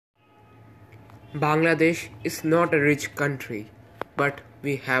Bangladesh is not a rich country, but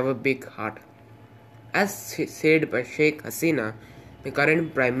we have a big heart. As said by Sheikh Hasina, the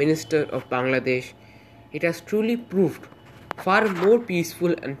current Prime Minister of Bangladesh, it has truly proved far more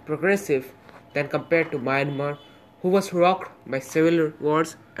peaceful and progressive than compared to Myanmar, who was rocked by civil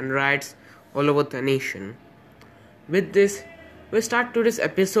wars and riots all over the nation. With this, we start today's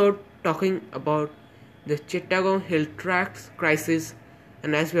episode talking about the Chittagong Hill Tracts crisis,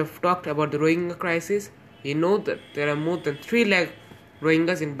 and as we have talked about the Rohingya crisis, we know that there are more than 3 lakh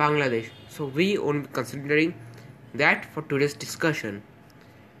Rohingyas in Bangladesh, so we won't be considering that for today's discussion.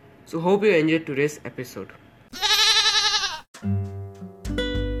 So hope you enjoyed today's episode.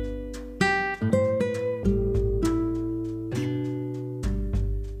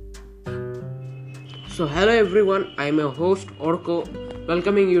 So hello everyone, I am your host Orko,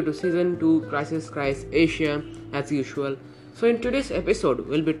 welcoming you to Season 2 Crisis Asia as usual. So in today's episode,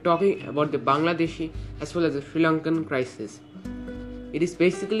 we'll be talking about the Bangladeshi as well as the Sri Lankan crisis. It is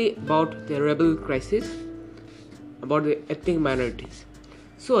basically about the rebel crisis, about the ethnic minorities.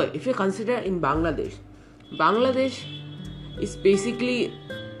 So if you consider in Bangladesh is basically,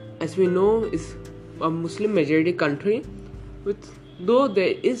 as we know, is a Muslim majority country, though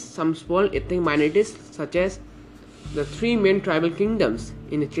there is some small ethnic minorities such as the 3 main tribal kingdoms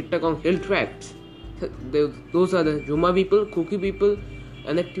in the Chittagong Hill Tracts. Those are the Juma people, Kuki people,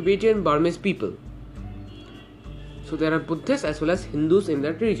 and the Tibetan Burmese people. So there are Buddhists as well as Hindus in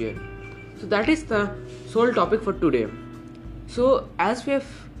that region. So that is the sole topic for today. So as we have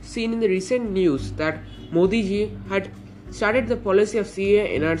seen in the recent news that Modi ji had started the policy of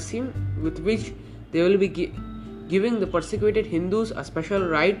CA NRC, with which they will be giving the persecuted Hindus a special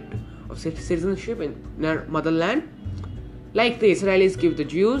right of citizenship in their motherland, like the Israelis give the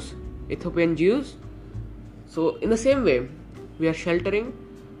Jews, Ethiopian Jews. So in the same way, we are sheltering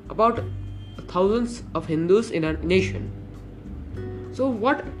about thousands of Hindus in our nation. So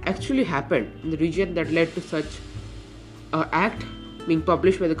what actually happened in the region that led to such an act being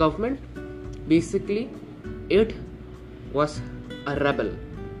published by the government? Basically, it was a rebel.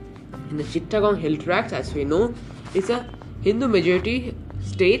 In the Chittagong Hill Tracts, as we know, it's a Hindu majority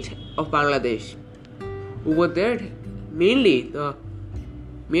state of Bangladesh. Over there, mainly the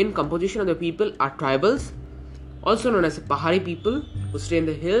main composition of the people are tribals, also known as Pahari people who stay in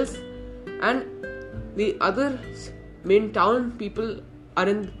the hills, and the other main town people are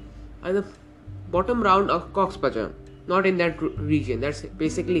in the bottom round of Cox's Bazar, not in that region. That's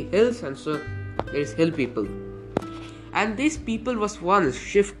basically hills, and so there is hill people. And these people was once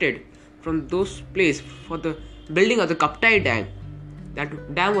shifted from those places for the building of the Kaptai Dam.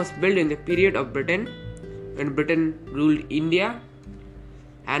 That dam was built in the period of Britain, when Britain ruled India,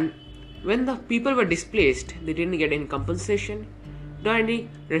 and when the people were displaced, they didn't get any compensation, nor any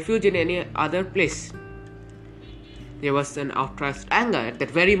refuge in any other place. There was an outraged anger at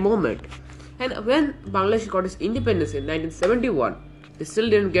that very moment. And when Bangladesh got its independence in 1971, they still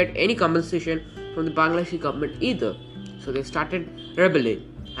didn't get any compensation from the Bangladeshi government either. So they started rebelling.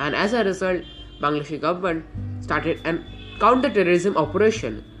 And as a result, Bangladeshi government started an counter-terrorism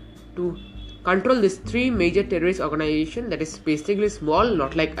operation to control these 3 major terrorist organizations, that is basically small,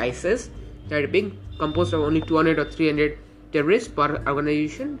 not like ISIS, that are being composed of only 200 or 300 terrorists per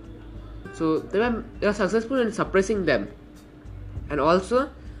organization. So they were successful in suppressing them. And also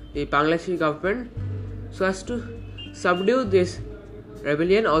the Bangladeshi government, so as to subdue this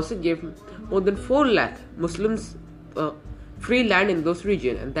rebellion, also gave more than 4 lakh Muslims free land in those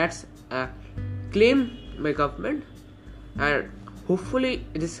regions, and that's a claim by government, and hopefully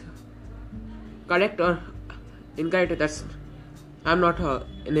it is correct or incorrect. That's I'm not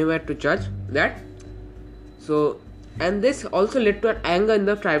anywhere to judge that. So, and this also led to an anger in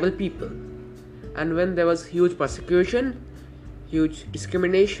the tribal people, and when there was huge persecution, huge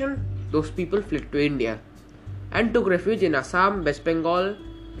discrimination, those people fled to India and took refuge in Assam, West Bengal,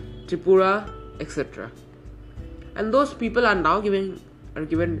 Tripura, etc. And those people are now given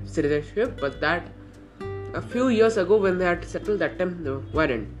citizenship, but that a few years ago when they had settled, that time they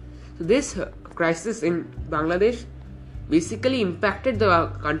weren't. So this crisis in Bangladesh basically impacted the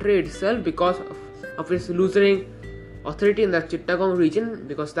country itself because of its losing authority in the Chittagong region,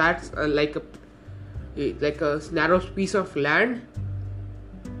 because that's like a narrow piece of land.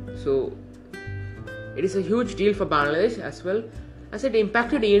 So it is a huge deal for Bangladesh as well as it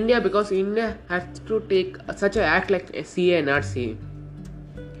impacted India, because India had to take such an act like CA NRC.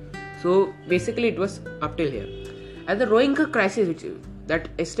 So basically it was up till here. And the Rohingya crisis, that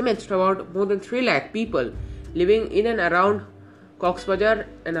estimates to about more than 3 lakh people living in and around Cox's Bazar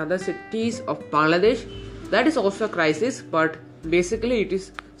and other cities of Bangladesh, that is also a crisis, but basically it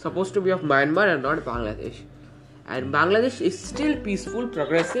is supposed to be of Myanmar and not Bangladesh. And Bangladesh is still peaceful,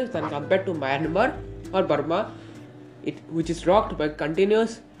 progressive than compared to Myanmar or Burma, which is rocked by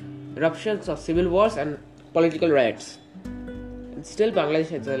continuous eruptions of civil wars and political riots. And still Bangladesh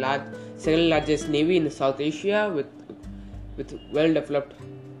has the second largest navy in South Asia with well-developed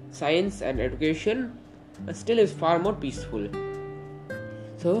science and education, and still is far more peaceful.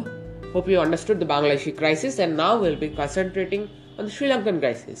 So, hope you understood the Bangladeshi crisis, and now we'll be concentrating on the Sri Lankan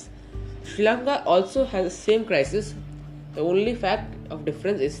crisis. Sri Lanka also has the same crisis. The only fact of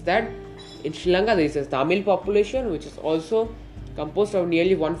difference is that in Sri Lanka there is a Tamil population which is also composed of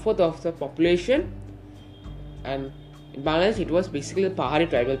nearly 1/4 of the population, and in Bangladesh it was basically the Pahari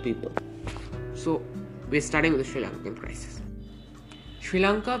tribal people. So we're starting with the Sri Lankan crisis. Sri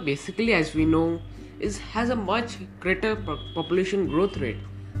Lanka basically, as we know, has a much greater population growth rate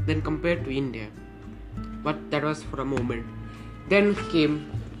than compared to India. But that was for a moment. Then came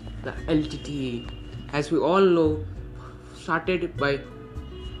the LTTE, as we all know, started by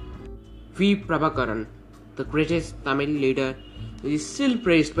V. Prabhakaran, the greatest Tamil leader, who is still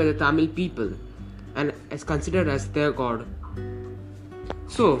praised by the Tamil people and is considered as their god.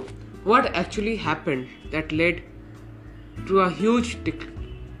 So, what actually happened that led to a huge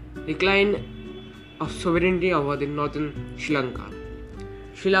decline of sovereignty over the northern Sri Lanka?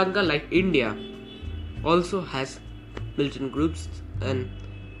 Sri Lanka, like India, also has militant groups and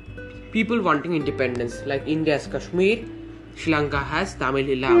people wanting independence. Like India has Kashmir, Sri Lanka has Tamil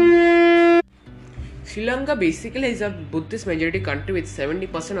Eelam. Sri Lanka basically is a Buddhist majority country with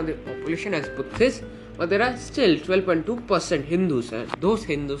 70% of the population as Buddhist, but there are still 12.2% Hindus, and those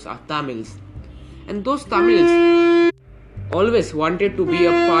Hindus are Tamils. And those Tamils always wanted to be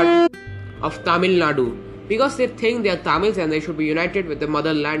a part of Tamil Nadu because they think they are Tamils and they should be united with the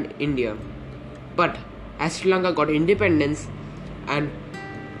motherland India. But as Sri Lanka got independence, and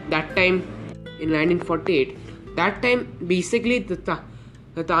that time in 1948, that time basically the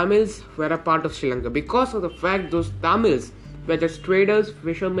Tamils were a part of Sri Lanka because of the fact those Tamils were just traders,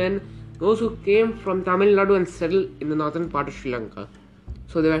 fishermen, those who came from Tamil Nadu and settled in the northern part of Sri Lanka.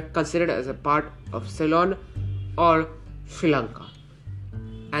 So they were considered as a part of Ceylon or Sri Lanka.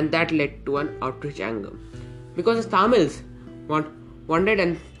 And that led to an outreach anger. Because the Tamils wanted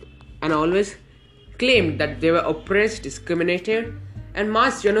and always claimed that they were oppressed, discriminated, and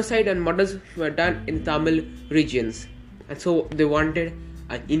mass genocide and murders were done in Tamil regions. And so they wanted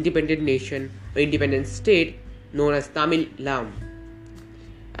an independent nation, an independent state known as Tamil Eelam.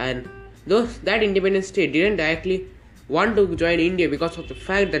 And that independent state didn't directly want to join India because of the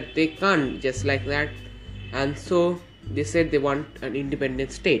fact that they can't just like that. And so they said they want an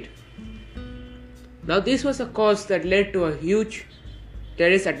independent state. Now this was a cause that led to a huge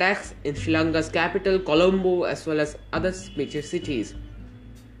terrorist attacks in Sri Lanka's capital, Colombo, as well as other major cities.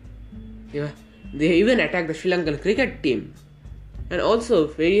 They even attacked the Sri Lankan cricket team and also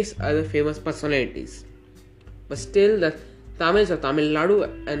various other famous personalities. But still, the Tamils of Tamil Nadu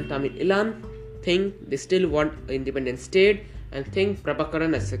and Tamil Eelam think they still want an independent state and think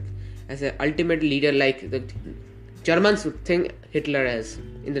Prabhakaran as an ultimate leader, like the Germans would think Hitler as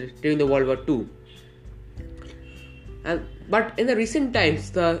during the World War II. But in the recent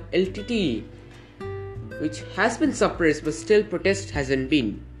times, the LTTE, which has been suppressed but still protest hasn't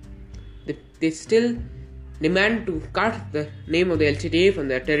been. They still demand to cut the name of the LTTE from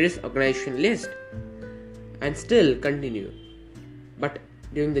the terrorist organization list and still continue. But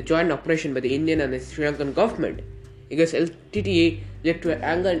during the joint operation by the Indian and the Sri Lankan government, because LTTE led to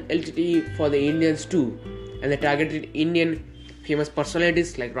anger in LTTE for the Indians too, and they targeted Indian famous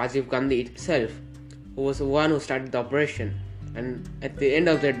personalities like Rajiv Gandhi itself, who was the one who started the operation. And at the end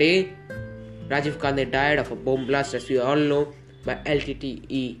of the day, Rajiv Gandhi died of a bomb blast, as we all know, by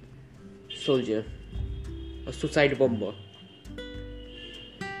LTTE soldier, a suicide bomber.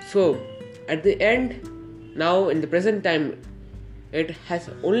 So, at the end, now in the present time, it has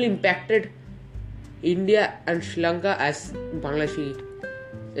only impacted India and Sri Lanka as Bangladeshi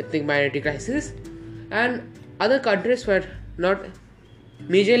ethnic minority crisis, and other countries were not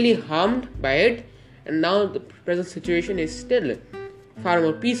majorly harmed by it, and now the present situation is still far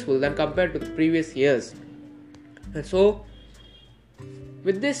more peaceful than compared to the previous years. And so,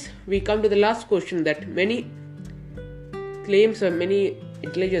 with this, we come to the last question that many claims or many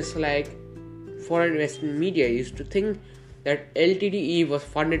intelligence like foreign Western media used to think that LTTE was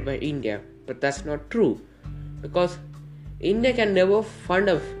funded by India, but that's not true, because India can never fund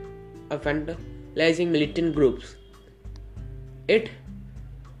a vandalizing militant groups. It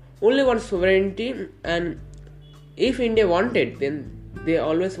only wants sovereignty, and if India wanted, then they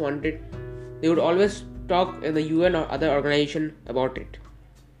would always talk in the UN or other organization about it.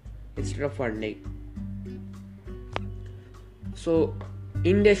 instead of funding. So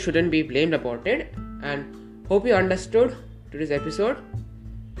India shouldn't be blamed about it, and hope you understood today's episode.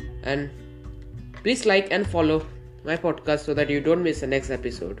 And please like and follow my podcast so that you don't miss the next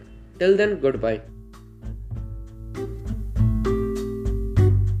episode. Till then, goodbye.